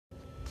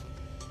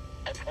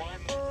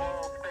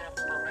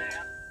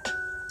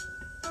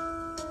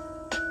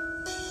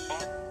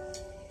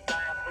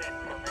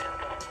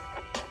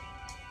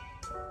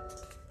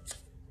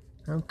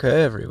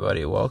Okay,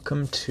 everybody,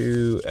 welcome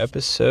to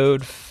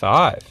episode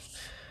 5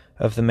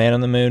 of the Man on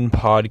the Moon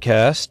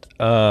podcast.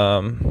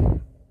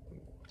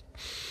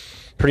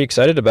 Pretty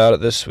excited about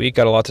it this week.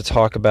 Got a lot to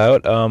talk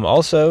about.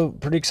 Also,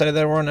 pretty excited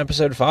that we're on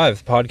episode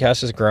 5. The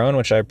podcast has grown,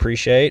 which I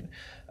appreciate.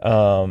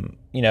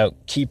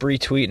 Keep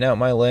retweeting out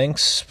my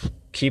links.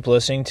 Keep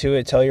listening to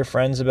it. Tell your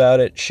friends about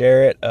it.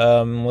 Share it.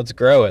 Let's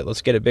grow it.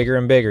 Let's get it bigger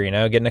and bigger.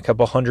 Getting a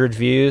couple hundred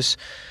views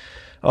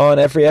on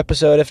every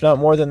episode, if not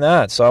more than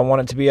that. So I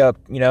want it to be up,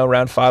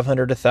 around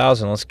 500 to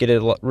 1,000. Let's get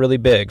it really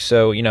big.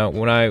 So,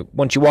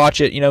 once you watch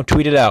it,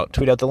 tweet it out.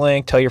 Tweet out the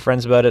link, tell your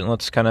friends about it, and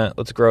let's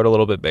grow it a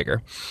little bit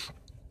bigger.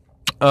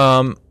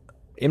 In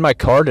my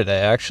car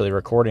today, actually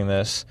recording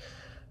this,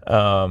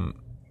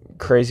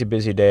 crazy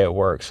busy day at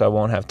work, so I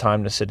won't have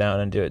time to sit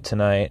down and do it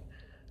tonight.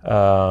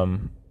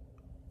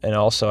 And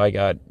also I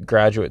got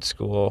graduate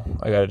school.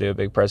 I got to do a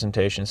big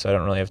presentation, so I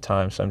don't really have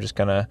time. So I'm just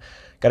got a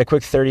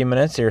quick 30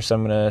 minutes here. So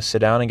I'm going to sit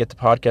down and get the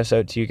podcast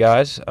out to you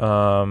guys.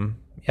 Don't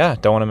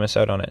want to miss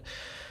out on it.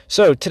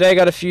 So today I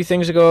got a few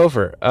things to go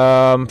over.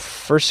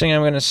 First thing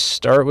I'm going to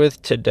start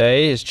with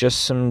today is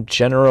just some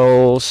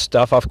general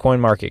stuff off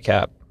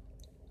CoinMarketCap.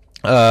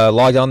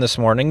 Logged on this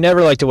morning.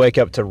 Never like to wake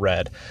up to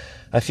red.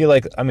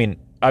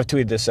 I've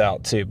tweeted this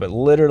out too, but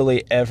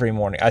literally every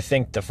morning, I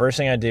think the first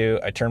thing I do,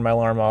 I turn my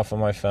alarm off on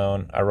my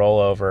phone, I roll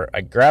over,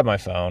 I grab my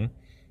phone,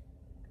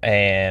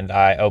 and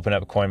I open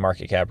up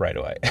CoinMarketCap right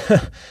away,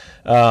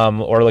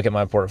 or look at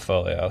my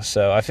portfolio.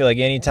 So I feel like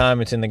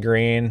anytime it's in the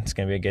green, it's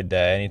going to be a good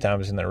day.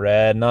 Anytime it's in the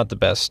red, not the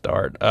best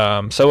start.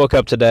 So I woke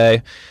up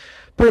today,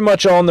 pretty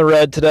much all in the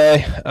red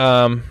today,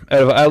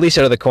 at least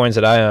out of the coins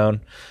that I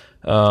own.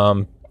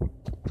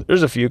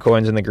 There's a few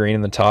coins in the green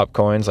in the top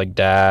coins, like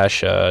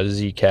Dash,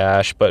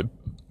 Zcash, but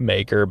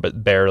Maker,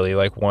 but barely,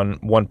 like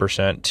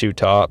 1%, two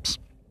tops.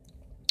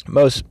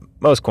 Most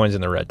coins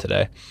in the red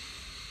today.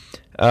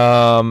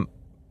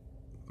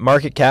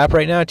 Market cap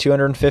right now,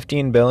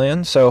 $215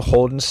 billion, so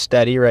holding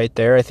steady right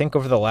there. I think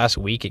over the last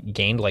week it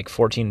gained like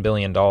 $14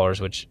 billion,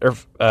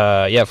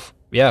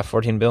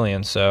 $14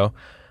 billion. So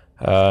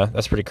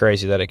that's pretty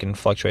crazy that it can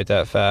fluctuate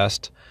that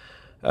fast.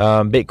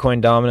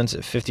 Bitcoin dominance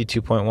at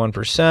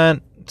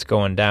 52.1%. It's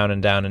going down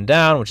and down and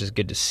down, which is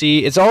good to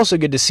see. It's also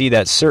good to see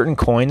that certain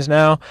coins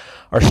now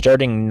are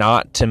starting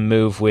not to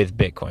move with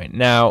Bitcoin.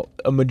 Now,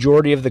 a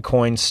majority of the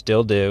coins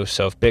still do.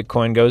 So if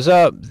Bitcoin goes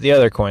up, the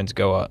other coins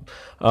go up.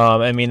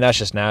 That's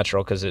just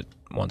natural because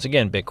once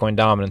again, Bitcoin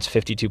dominance,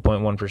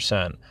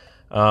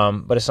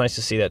 52.1%. But it's nice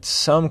to see that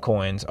some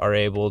coins are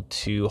able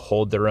to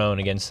hold their own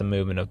against the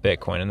movement of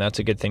Bitcoin, and that's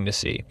a good thing to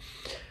see.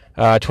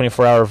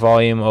 24-hour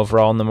volume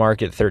overall in the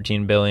market,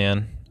 13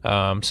 billion.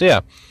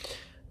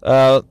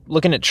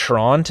 Looking at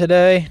Tron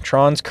today,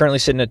 Tron's currently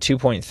sitting at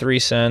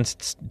 2.3 cents.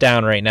 It's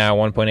down right now,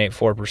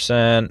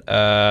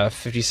 1.84%,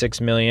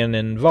 56 million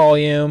in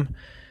volume,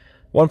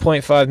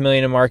 1.5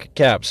 million in market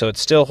cap. So it's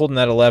still holding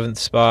that 11th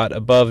spot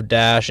above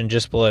Dash and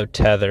just below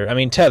Tether.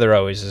 Tether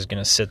always is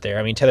going to sit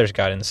there. Tether's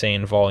got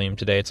insane volume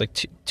today. It's like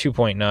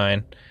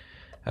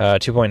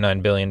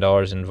 $2.9 billion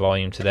in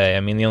volume today.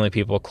 The only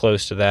people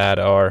close to that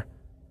are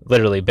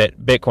literally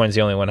Bitcoin's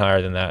the only one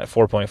higher than that,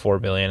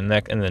 4.4 billion, and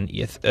then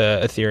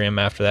Ethereum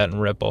after that,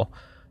 and Ripple.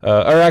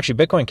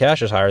 Bitcoin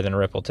Cash is higher than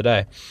Ripple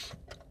today.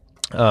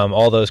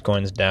 All those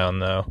coins down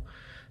though.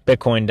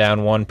 Bitcoin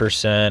down 1%,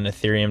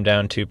 Ethereum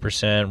down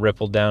 2%,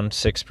 Ripple down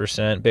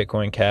 6%,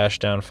 Bitcoin Cash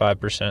down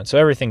 5%. So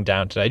everything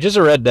down today. Just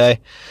a red day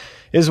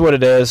is what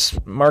it is.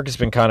 Market's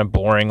been kind of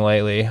boring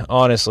lately,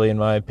 honestly, in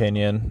my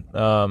opinion.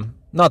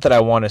 Not that I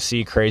want to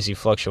see crazy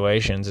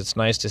fluctuations. It's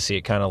nice to see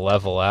it kind of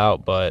level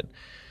out, but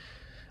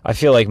I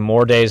feel like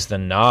more days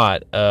than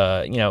not,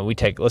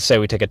 let's say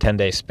we take a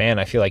 10-day span,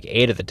 I feel like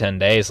 8 of the 10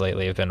 days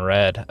lately have been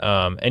red.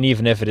 And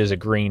even if it is a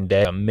green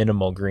day, a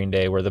minimal green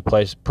day where the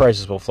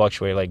prices will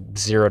fluctuate like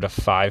 0 to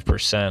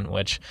 5%,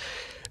 which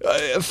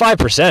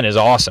 5% is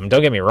awesome.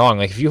 Don't get me wrong.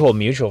 Like if you hold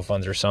mutual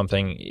funds or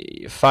something,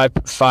 5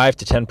 to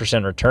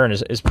 10% return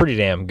is pretty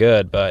damn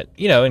good. But,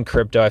 in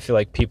crypto, I feel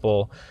like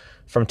people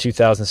from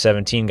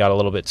 2017 got a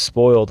little bit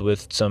spoiled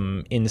with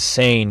some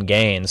insane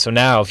gains. So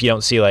now if you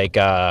don't see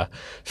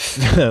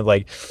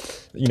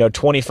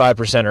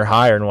 25% or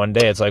higher in one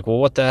day, it's like, well,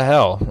 what the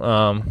hell?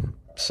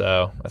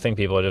 So I think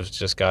people have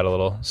just got a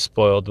little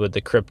spoiled with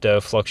the crypto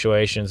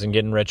fluctuations and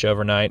getting rich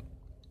overnight.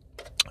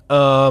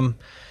 That's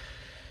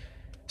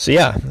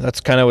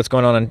kind of what's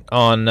going on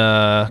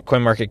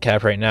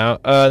CoinMarketCap right now.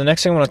 The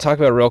next thing I want to talk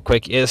about real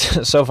quick is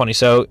so funny.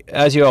 So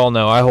as you all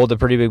know, I hold a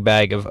pretty big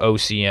bag of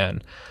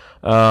OCN.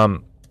 I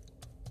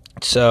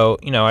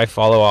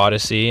follow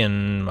Odyssey,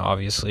 and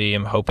obviously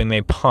I'm hoping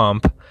they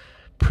pump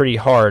pretty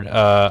hard.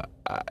 I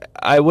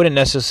wouldn't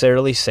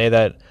necessarily say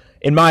that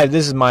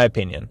this is my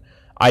opinion.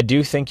 I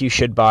do think you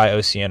should buy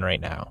OCN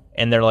right now.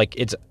 And they're like,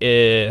 what is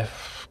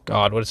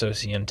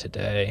OCN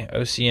today?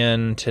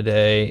 OCN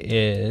today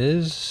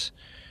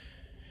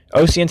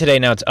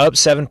now, it's up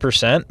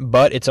 7%,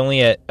 but it's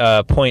only at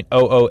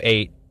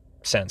 0.008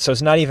 cents. So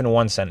it's not even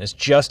 1 cent. It's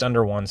just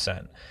under 1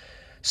 cent.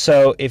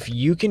 So if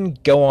you can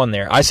go on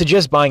there, I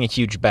suggest buying a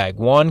huge bag.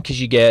 One, because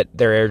you get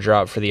their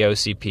airdrop for the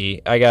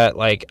OCP.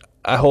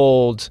 I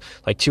hold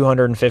like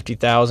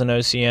 250,000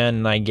 OCN,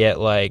 and I get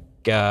like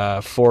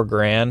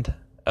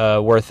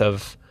 $4,000 worth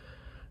of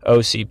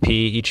OCP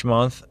each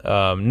month.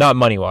 Not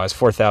money wise,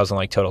 4,000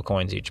 like total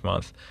coins each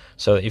month.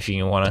 So if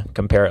you want to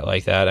compare it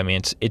like that, I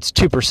mean, it's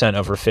 2%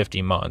 over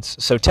 50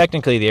 months. So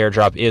technically the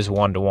airdrop is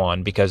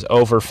 1-to-1, because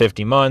over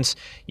 50 months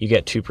you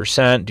get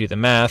 2%. Do the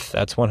math,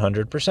 that's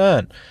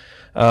 100%.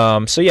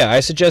 So yeah, I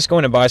suggest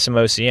going to buy some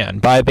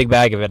OCN. Buy a big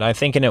bag of it. I'm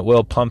thinking it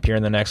will pump here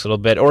in the next little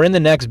bit, or in the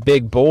next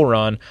big bull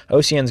run.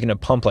 OCN is going to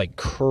pump like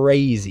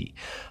crazy.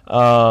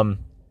 I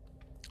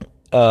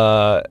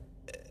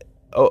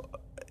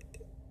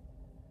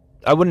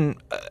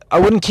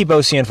wouldn't keep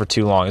OCN for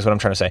too long, is what I'm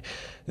trying to say.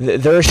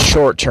 They're a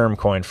short-term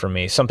coin for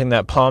me, something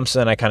that pumps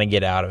and then I kind of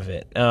get out of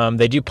it.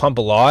 They do pump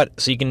a lot,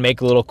 so you can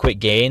make little quick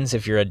gains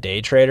if you're a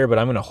day trader, but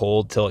I'm going to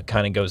hold till it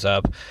kind of goes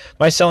up.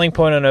 My selling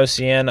point on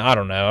OCN, I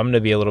don't know. I'm going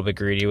to be a little bit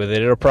greedy with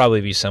it. It'll probably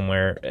be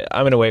somewhere.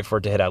 I'm going to wait for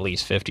it to hit at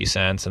least 50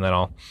 cents, and then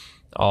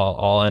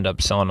I'll end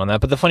up selling on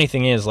that. But the funny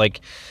thing is, like,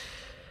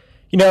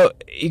 you know,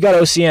 you got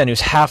OCN,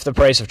 who's half the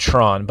price of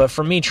Tron. But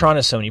for me, Tron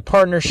has so many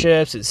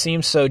partnerships. It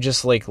seems so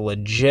just like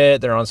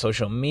legit. They're on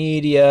social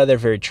media. They're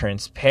very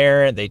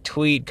transparent. They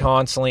tweet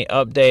constantly,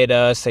 update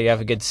us. They have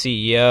a good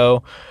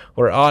CEO.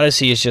 Where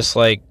Odyssey is just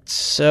like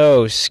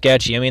so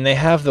sketchy. I mean, they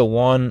have the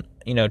one,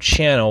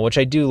 channel, which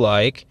I do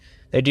like.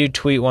 They do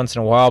tweet once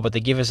in a while, but they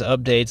give us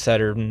updates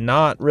that are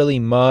not really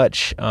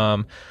much.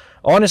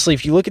 Honestly,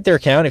 if you look at their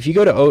account, if you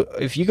go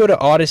to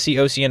Odyssey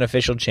OCN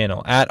official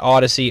channel at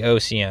Odyssey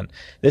OCN,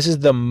 this is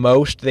the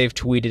most they've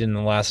tweeted in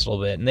the last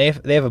little bit, and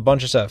they have a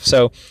bunch of stuff.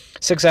 So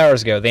 6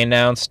 hours ago, they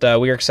announced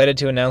we are excited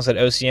to announce that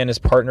OCN is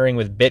partnering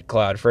with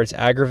BitCloud for its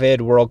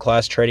aggravated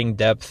world-class trading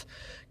depth,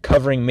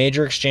 covering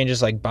major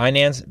exchanges like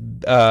Binance,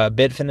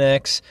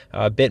 Bitfinex,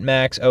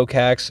 BitMax,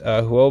 OKEX,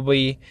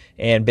 Huobi,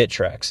 and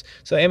Bittrex.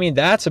 So, I mean,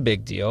 that's a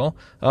big deal.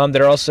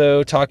 They're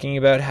also talking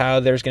about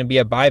how there's going to be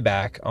a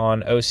buyback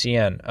on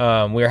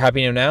OCN. We are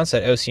happy to announce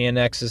that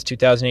OCNX's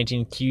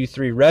 2018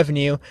 Q3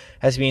 revenue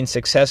has been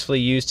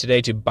successfully used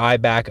today to buy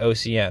back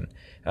OCN.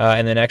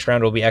 And the next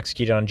round will be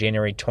executed on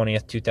January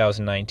 20th,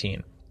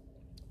 2019.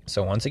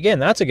 So once again,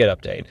 that's a good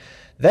update.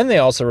 Then they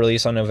also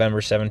released on November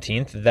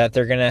 17th that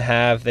they're going to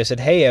have, they said,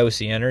 hey,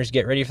 OCNers,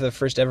 get ready for the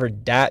first ever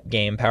DApp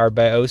game powered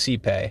by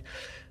OCPay.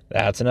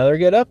 That's another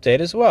good update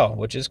as well,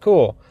 which is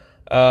cool.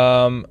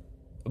 But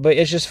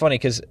it's just funny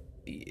because,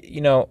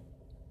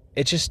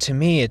 it's just, to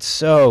me, it's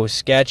so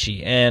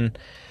sketchy. And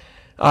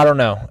I don't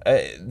know.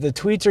 The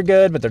tweets are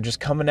good, but they're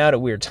just coming out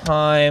at weird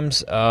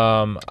times.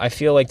 I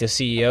feel like the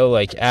CEO,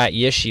 like at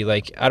Yishi,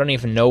 like I don't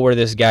even know where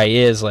this guy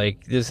is.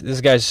 Like this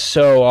guy's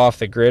so off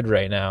the grid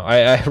right now.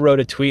 I wrote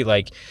a tweet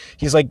like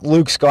he's like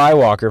Luke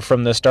Skywalker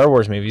from the Star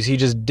Wars movies. He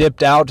just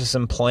dipped out to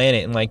some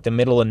planet in like the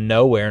middle of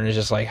nowhere and is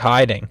just like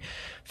hiding.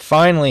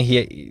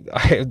 Finally,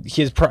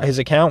 his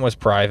account was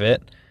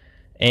private,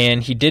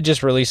 and he did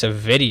just release a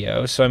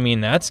video. So I mean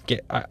that's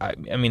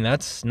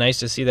that's nice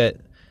to see that.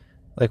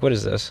 Like, what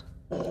is this?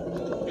 I'm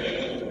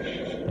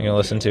going to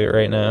listen to it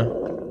right now.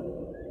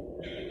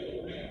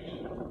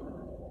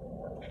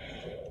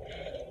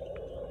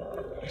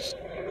 It's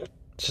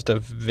just a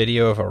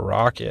video of a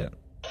rocket.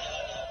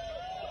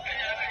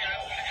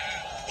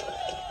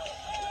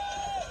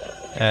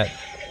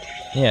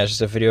 It's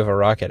just a video of a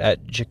rocket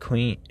at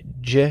Jiuquan,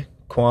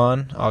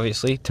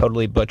 obviously,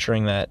 totally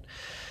butchering that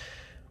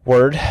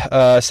word,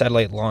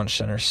 satellite launch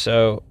center.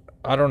 So,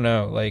 I don't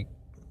know, like,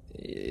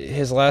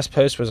 his last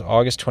post was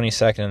August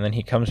 22nd, and then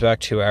he comes back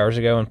 2 hours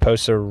ago and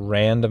posts a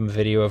random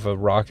video of a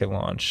rocket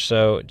launch.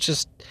 So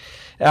just,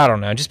 I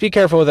don't know. Just be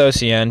careful with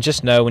OCN.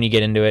 Just know when you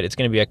get into it, it's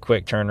going to be a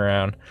quick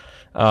turnaround.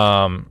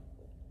 Gonna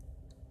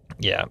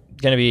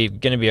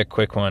be a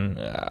quick one.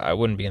 I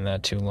wouldn't be in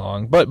that too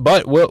long, but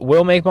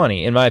we'll make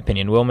money, in my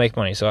opinion. We'll make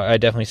money, so I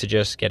definitely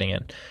suggest getting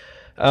in.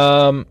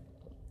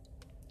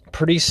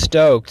 Pretty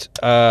stoked.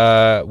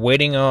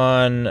 Waiting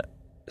on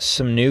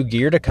some new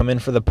gear to come in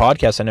for the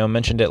podcast. I know I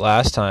mentioned it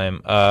last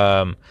time.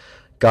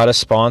 Got a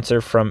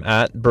sponsor from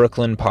at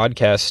Brooklyn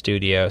Podcast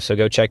Studio, so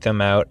go check them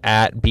out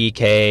at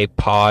BK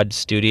Pod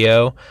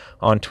Studio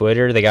on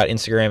Twitter. They got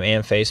Instagram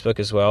and Facebook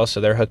as well, so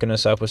they're hooking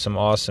us up with some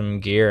awesome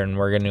gear, and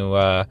we're going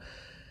to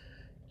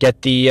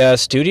get the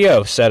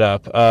studio set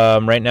up.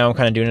 Right now I'm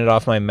kind of doing it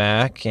off my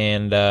Mac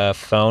and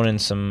phone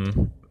and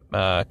some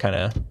kind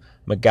of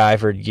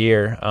MacGyvered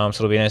gear, so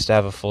it'll be nice to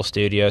have a full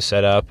studio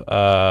set up.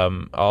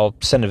 I'll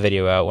send a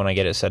video out when I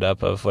get it set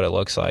up of what it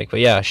looks like.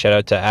 But yeah, shout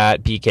out to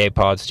at BK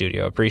Pod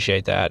Studio.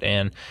 Appreciate that,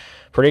 and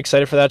pretty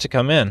excited for that to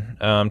come in.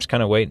 Just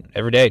kind of wait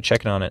every day,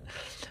 checking on it.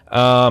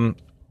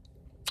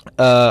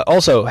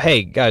 Also,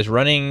 hey guys,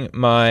 running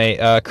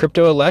my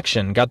crypto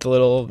election. Got the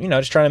little,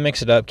 just trying to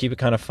mix it up, keep it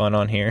kind of fun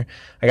on here.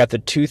 I got the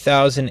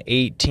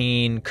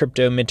 2018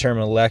 crypto midterm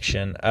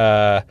election.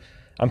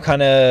 I'm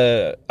kind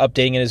of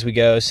updating it as we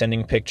go,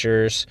 sending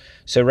pictures.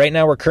 So right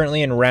now we're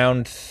currently in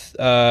round 2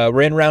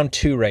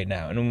 right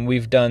now, and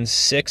we've done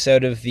 3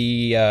 out of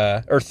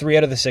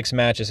the 6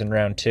 matches in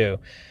round 2.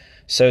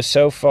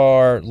 So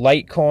far,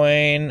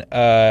 Litecoin,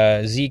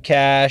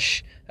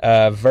 Zcash,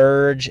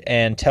 Verge,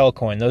 and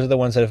Telcoin. Those are the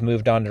ones that have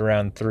moved on to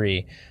round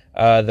 3.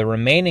 The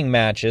remaining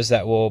matches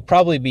that will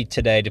probably be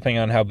today, depending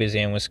on how busy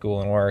I am with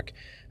school and work.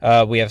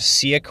 We have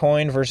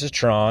Siacoin versus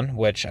Tron,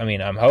 which, I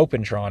mean, I'm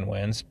hoping Tron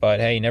wins, but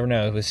hey, you never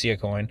know with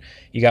Siacoin.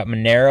 You got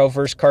Monero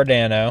versus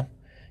Cardano.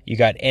 You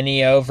got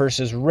NEO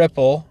versus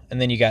Ripple, and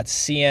then you got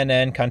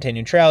CNN, Content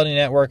Neutrality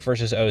Network,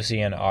 versus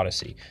OCN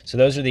Odyssey. So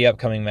those are the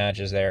upcoming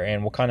matches there,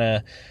 and we'll kind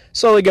of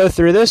slowly go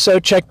through this. So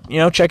check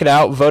it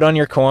out, vote on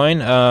your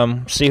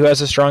coin, see who has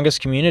the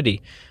strongest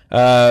community.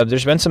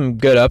 There's been some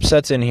good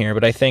upsets in here,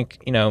 but I think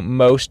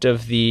most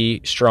of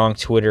the strong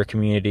Twitter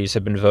communities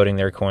have been voting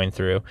their coin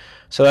through.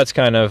 So that's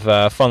kind of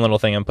a fun little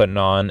thing I'm putting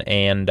on,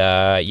 and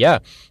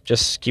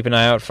just keep an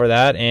eye out for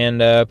that,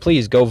 and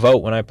please go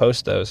vote when I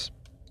post those.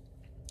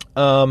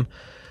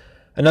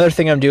 Another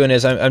thing I'm doing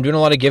is I'm doing a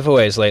lot of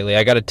giveaways lately.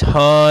 I got a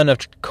ton of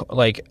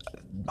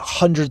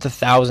hundreds of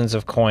thousands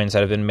of coins that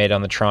have been made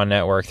on the Tron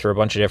network through a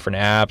bunch of different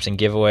apps and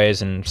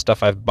giveaways and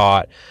stuff I've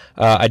bought.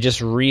 I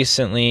just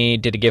recently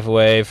did a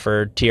giveaway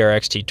for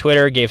TRXT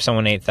Twitter, gave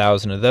someone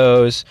 8,000 of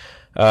those.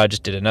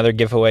 Just did another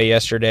giveaway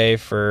yesterday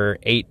for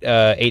 20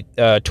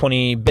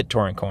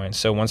 BitTorrent coins.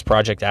 So once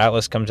Project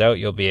Atlas comes out,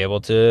 you'll be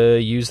able to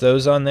use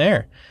those on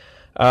there.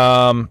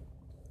 So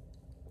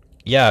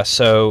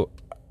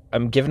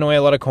I'm giving away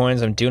a lot of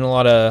coins. I'm doing a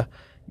lot of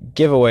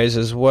giveaways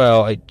as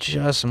well.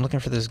 I'm looking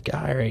for this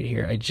guy right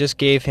here. I just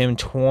gave him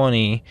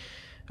 20.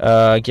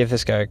 Give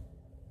this guy a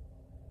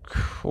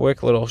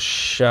quick little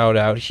shout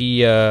out.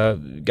 He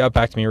got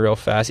back to me real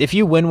fast. If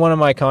you win one of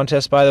my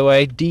contests, by the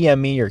way, DM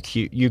me your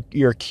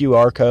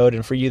QR code.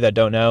 And for you that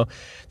don't know,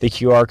 the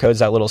QR code is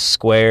that little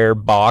square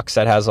box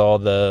that has all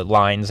the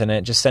lines in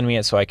it. Just send me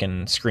it so I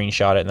can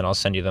screenshot it, and then I'll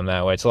send you them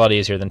that way. It's a lot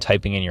easier than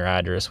typing in your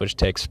address, which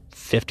takes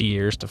 50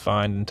 years to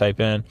find and type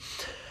in.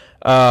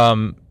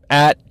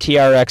 At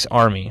TRX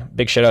Army,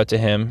 big shout out to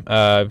him.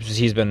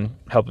 He's been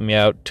helping me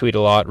out, tweet a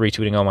lot,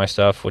 retweeting all my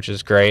stuff, which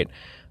is great.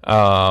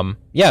 So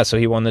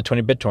he won the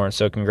 20 BitTorrent,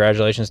 so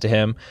congratulations to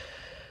him.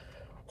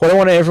 What I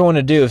want everyone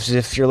to do is,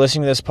 if you're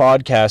listening to this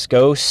podcast,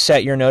 go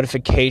set your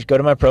notification, go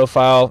to my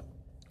profile,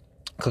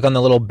 click on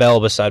the little bell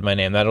beside my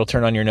name. That'll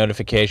turn on your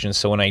notifications,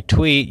 so when I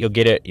tweet, you'll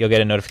get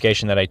a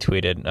notification that I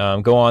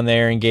tweeted. Go on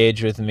there,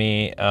 engage with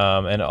me,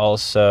 and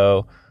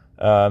also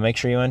make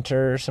sure you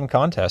enter some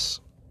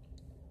contests.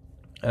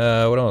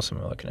 What else am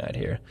I looking at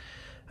here?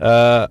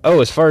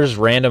 As far as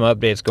random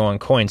updates go on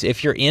coins,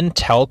 if you're in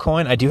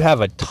Telcoin, I do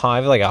have a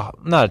ton,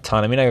 not a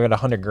ton. I mean, I got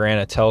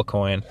 $100,000 of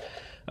Telcoin.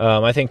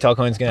 I think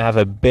Telcoin's going to have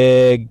a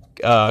big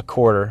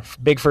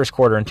first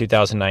quarter in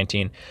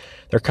 2019.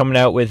 They're coming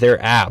out with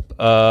their app.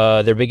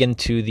 They're big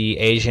into the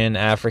Asian,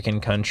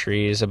 African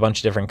countries, a bunch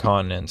of different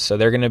continents. So I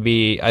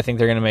think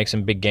they're going to make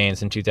some big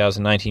gains in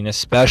 2019,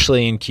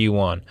 especially in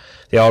Q1.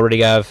 They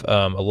already have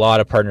a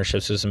lot of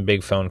partnerships with some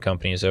big phone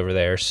companies over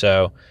there.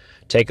 So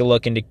take a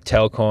look into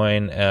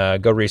Telcoin,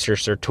 go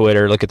research their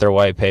Twitter, look at their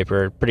white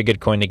paper. Pretty good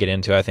coin to get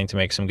into, I think, to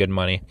make some good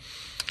money.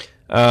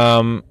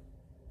 Another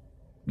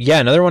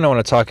one I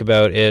want to talk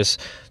about is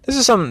this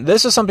is something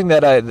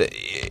that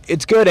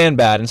it's good and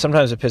bad, and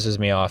sometimes it pisses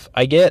me off.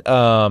 I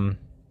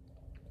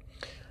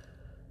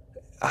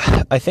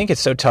think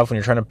it's so tough when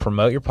you're trying to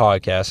promote your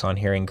podcast on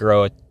here and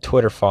grow a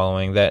Twitter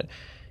following that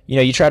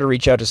you try to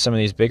reach out to some of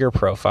these bigger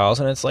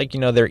profiles, and it's like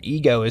their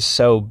ego is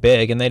so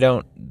big, and they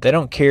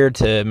don't care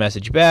to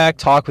message back,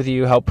 talk with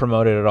you, help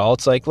promote it at all.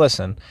 It's like,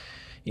 listen,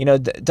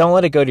 don't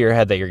let it go to your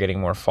head that you're getting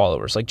more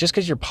followers. Like, just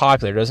because you're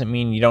popular doesn't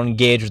mean you don't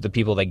engage with the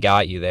people that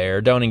got you there.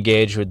 Don't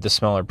engage with the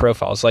smaller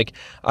profiles. Like,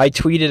 I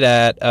tweeted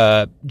at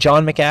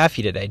John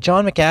McAfee today.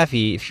 John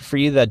McAfee, for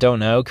you that don't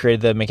know,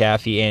 created the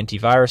McAfee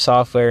antivirus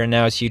software, and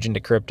now is huge into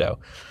crypto.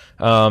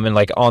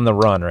 And on the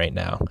run right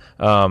now,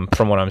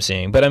 from what I'm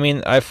seeing. But I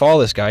mean, I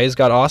follow this guy. He's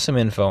got awesome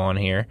info on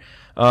here.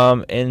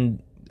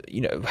 And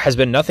has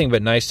been nothing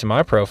but nice to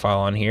my profile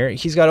on here.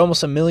 He's got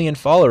almost 1 million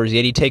followers,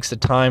 yet he takes the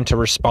time to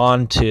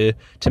respond to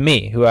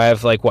me, who I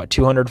have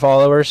 200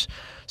 followers.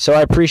 So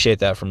I appreciate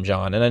that from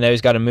John. And I know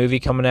he's got a movie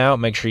coming out.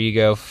 Make sure you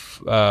go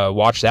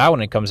watch that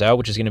when it comes out,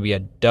 which is going to be a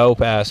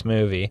dope-ass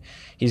movie.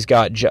 He's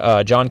got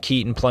John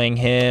Keaton playing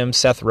him.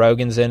 Seth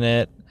Rogen's in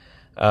it.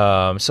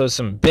 So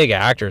some big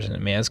actors in it,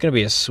 man. It's going to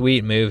be a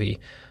sweet movie.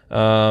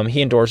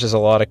 He endorses a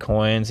lot of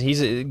coins.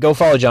 Go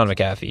follow John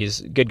McAfee.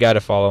 He's a good guy to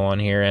follow on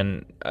here,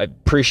 and I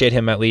appreciate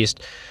him at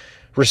least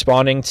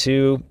responding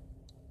to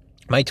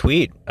my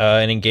tweet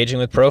and engaging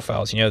with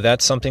profiles.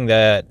 That's something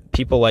that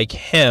people like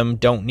him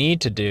don't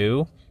need to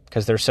do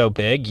because they're so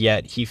big,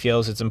 yet he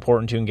feels it's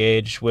important to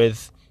engage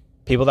with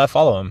people that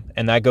follow him,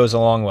 and that goes a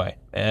long way.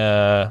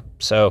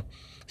 So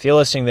if you're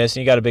listening to this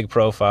and you got a big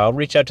profile,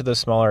 reach out to the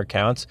smaller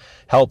accounts,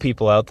 help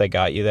people out that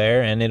got you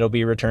there, and it'll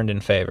be returned in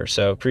favor.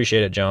 So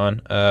appreciate it,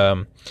 John.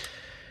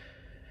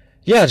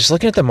 Just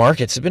looking at the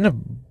markets, it's been a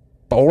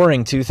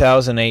boring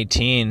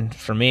 2018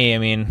 for me. I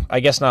mean, I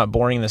guess not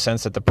boring in the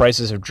sense that the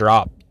prices have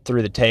dropped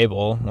through the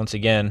table. Once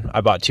again, I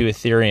bought 2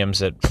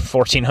 Ethereums at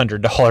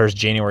 $1,400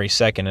 January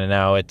 2nd, and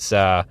now it's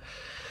not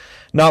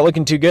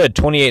looking too good.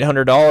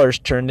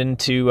 $2,800 turned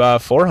into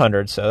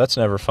 $400, so that's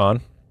never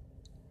fun.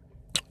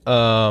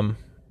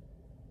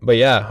 But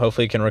yeah,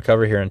 hopefully it can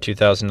recover here in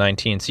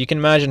 2019. So you can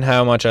imagine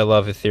how much I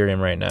love Ethereum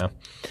right now.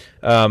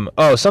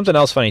 Something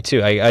else funny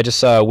too. I just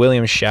saw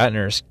William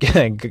Shatner's.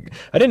 I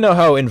didn't know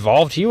how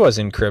involved he was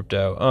in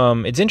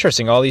crypto. It's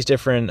interesting, all these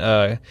different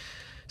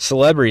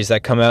celebrities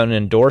that come out and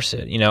endorse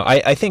it. You know,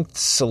 I think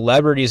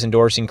celebrities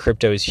endorsing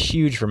crypto is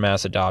huge for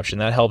mass adoption.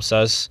 That helps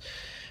us,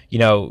 you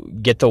know,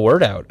 get the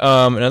word out.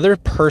 Another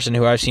person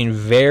who I've seen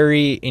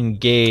very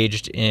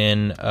engaged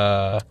in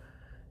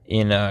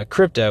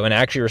crypto and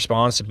actually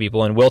responds to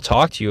people and will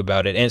talk to you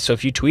about it. And so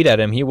if you tweet at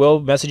him, he will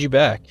message you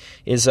back,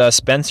 is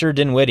Spencer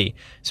Dinwiddie.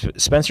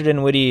 Spencer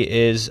Dinwiddie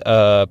is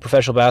a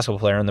professional basketball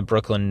player in the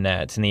Brooklyn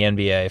Nets in the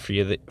NBA,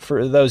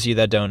 for those of you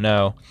that don't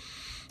know.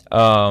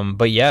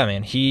 But yeah,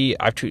 man,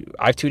 I've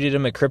tweeted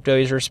him at crypto.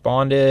 He's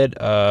responded.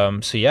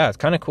 So yeah, it's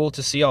kind of cool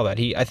to see all that.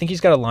 I think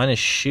he's got a line of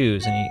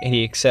shoes and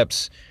he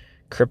accepts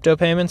crypto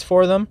payments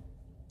for them.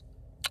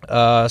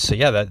 So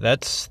yeah,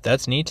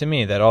 that's neat to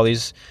me that all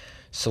these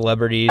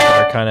celebrities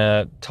are kind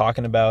of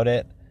talking about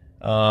it,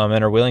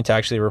 and are willing to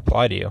actually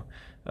reply to you.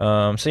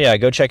 So yeah,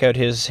 go check out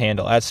his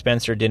handle at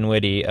Spencer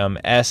Dinwiddie,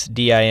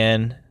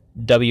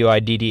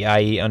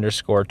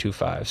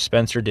 SDINWIDDIE_25,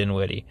 Spencer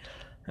Dinwiddie.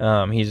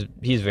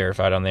 He's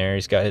verified on there.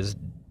 He's got his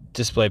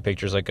display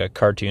pictures like a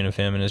cartoon of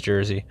him in his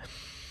jersey.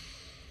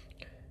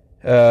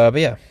 But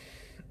yeah.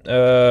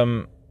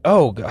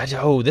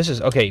 This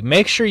is okay.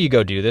 Make sure you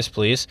go do this,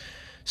 please.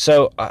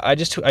 So I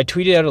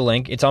tweeted out a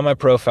link. It's on my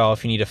profile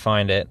if you need to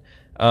find it.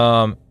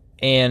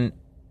 And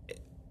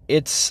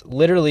it's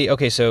literally,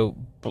 okay, so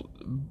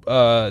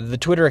the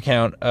Twitter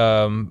account,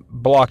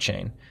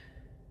 Blockchain,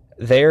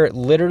 they're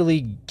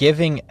literally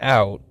giving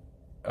out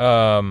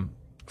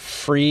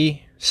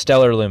free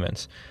Stellar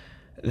Lumens.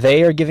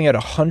 They are giving out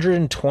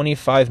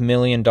 $125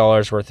 million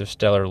worth of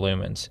Stellar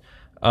Lumens.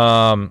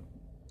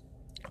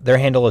 Their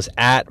handle is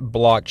at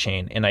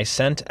Blockchain, and I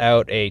sent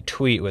out a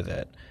tweet with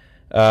it.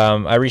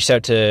 I reached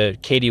out to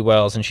Katie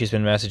Wells, and she's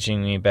been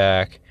messaging me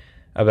back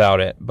about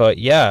it. But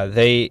yeah,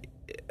 it's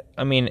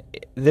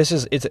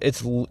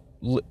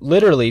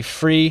literally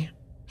free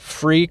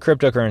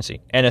cryptocurrency,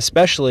 and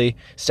especially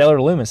Stellar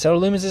Lumens. Stellar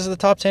Lumens is the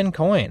top 10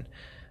 coin.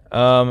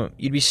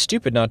 You'd be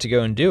stupid not to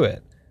go and do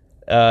it.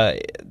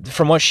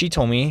 From what she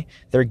told me,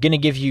 they're going to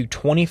give you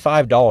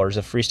 $25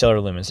 of free Stellar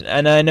Lumens.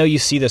 And I know you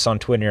see this on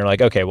Twitter and you're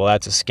like, okay, well,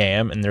 that's a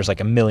scam. And there's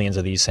like millions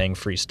of these saying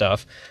free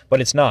stuff,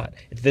 but it's not.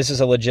 If this is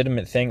a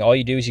legitimate thing, all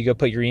you do is you go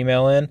put your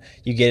email in,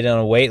 you get it on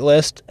a wait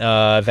list.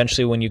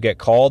 Eventually when you get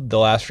called,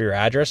 they'll ask for your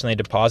address and they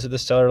deposit the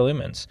Stellar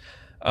Lumens.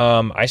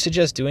 I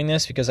suggest doing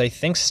this because I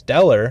think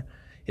Stellar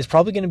is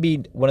probably going to be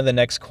one of the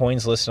next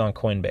coins listed on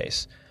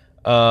Coinbase.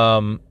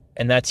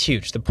 And that's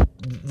huge.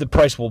 The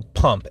price will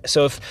pump.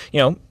 So if,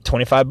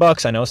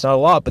 $25, I know it's not a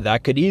lot, but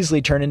that could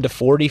easily turn into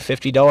 $40,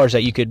 $50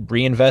 that you could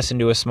reinvest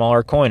into a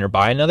smaller coin or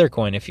buy another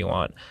coin if you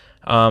want.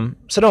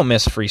 So don't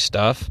miss free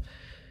stuff.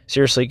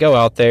 Seriously, go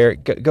out there,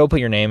 go put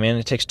your name in.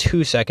 It takes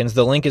 2 seconds.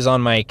 The link is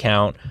on my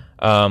account.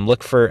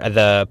 Look for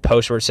the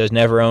post where it says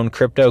never own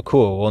crypto.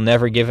 Cool. We've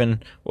never even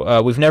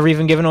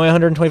given away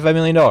 $125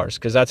 million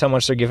because that's how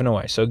much they're giving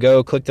away. So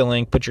go click the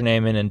link, put your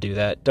name in and do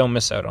that. Don't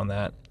miss out on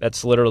that.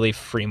 That's literally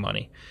free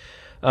money.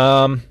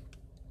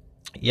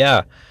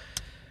 Yeah,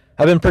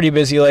 I've been pretty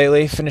busy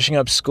lately finishing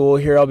up school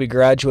here. I'll be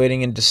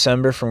graduating in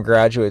December from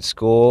graduate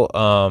school.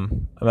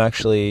 I'm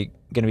actually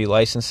going to be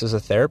licensed as a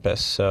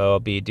therapist, so I'll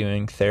be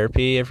doing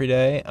therapy every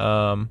day.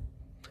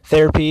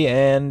 Therapy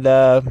and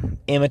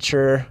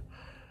amateur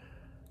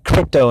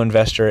crypto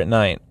investor at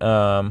night.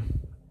 But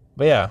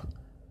yeah,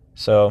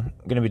 so I'm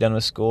going to be done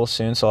with school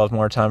soon, so I'll have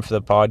more time for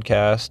the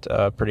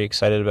podcast. Pretty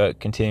excited about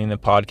continuing the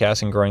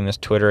podcast and growing this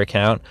Twitter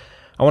account.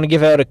 I want to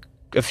give out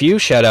a few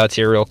shout outs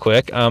here real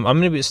quick. I'm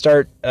going to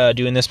start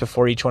doing this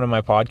before each one of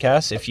my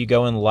podcasts. If you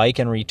go and like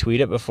and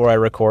retweet it before I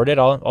record it,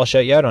 I'll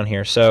shout you out on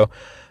here. So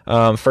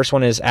first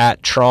one is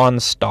at Tron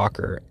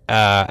Stalker,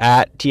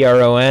 at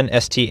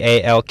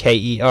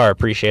TRONSTALKER.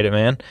 Appreciate it,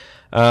 man.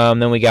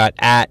 Then we got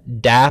at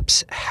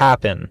Daps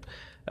Happen,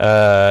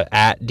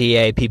 at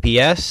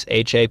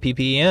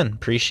DAPPSHAPPEN.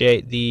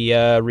 Appreciate the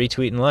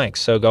retweet and like.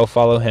 So go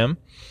follow him.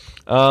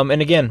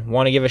 And again,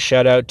 want to give a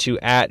shout out to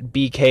at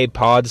BK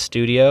Pod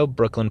Studio,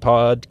 Brooklyn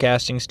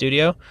Podcasting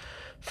Studio,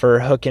 for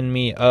hooking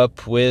me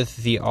up with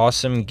the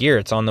awesome gear.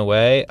 It's on the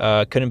way.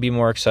 Couldn't be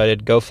more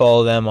excited. Go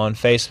follow them on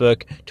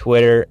Facebook,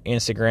 Twitter,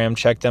 Instagram.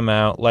 Check them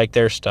out. Like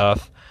their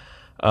stuff.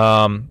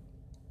 Yeah,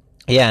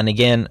 and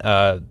again,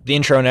 the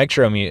intro and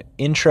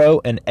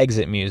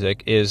exit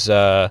music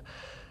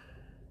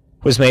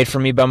was made for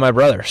me by my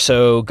brother.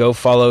 So go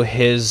follow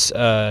his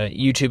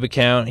YouTube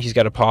account. He's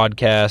got a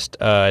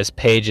podcast. His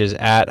page is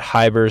at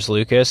Hybers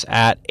Lucas,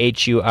 at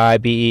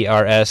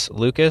HUIBERS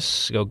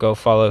Lucas. Go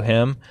follow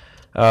him.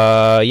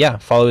 yeah,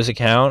 follow his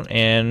account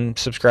and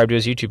subscribe to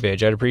his YouTube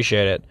page. I'd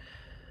appreciate it.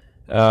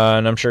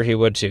 And I'm sure he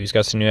would too. He's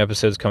got some new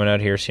episodes coming out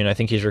here soon. I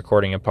think he's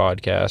recording a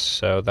podcast,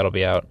 so that'll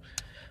be out.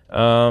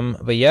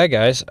 But yeah,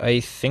 guys, I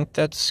think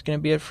that's going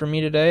to be it for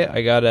me today.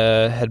 I got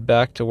to head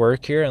back to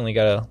work here. I only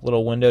got a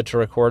little window to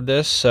record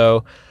this.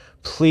 So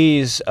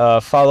please,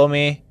 follow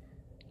me.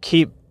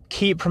 Keep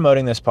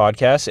promoting this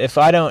podcast.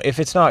 If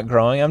it's not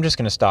growing, I'm just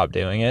going to stop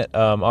doing it.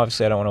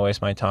 Obviously I don't want to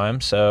waste my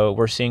time. So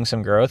we're seeing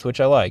some growth,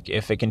 which I like.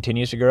 If it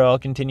continues to grow, I'll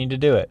continue to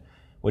do it,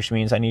 which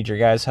means I need your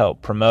guys'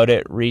 help. Promote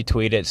it,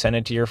 retweet it, send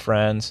it to your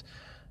friends,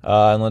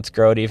 and let's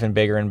grow it even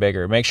bigger and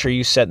bigger. Make sure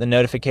you set the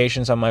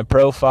notifications on my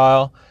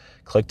profile.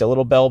 Click the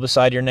little bell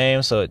beside your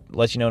name so it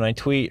lets you know when I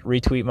tweet,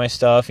 retweet my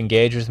stuff,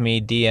 engage with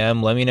me,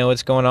 DM. Let me know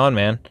what's going on,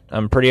 man.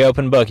 I'm a pretty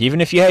open book.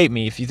 Even if you hate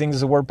me, if you think this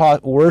is the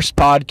worst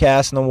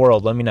podcast in the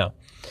world, let me know.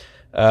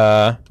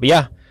 But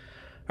yeah.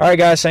 All right,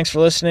 guys. Thanks for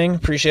listening.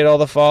 Appreciate all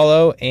the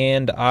follow,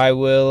 and I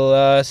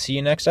will see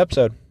you next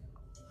episode.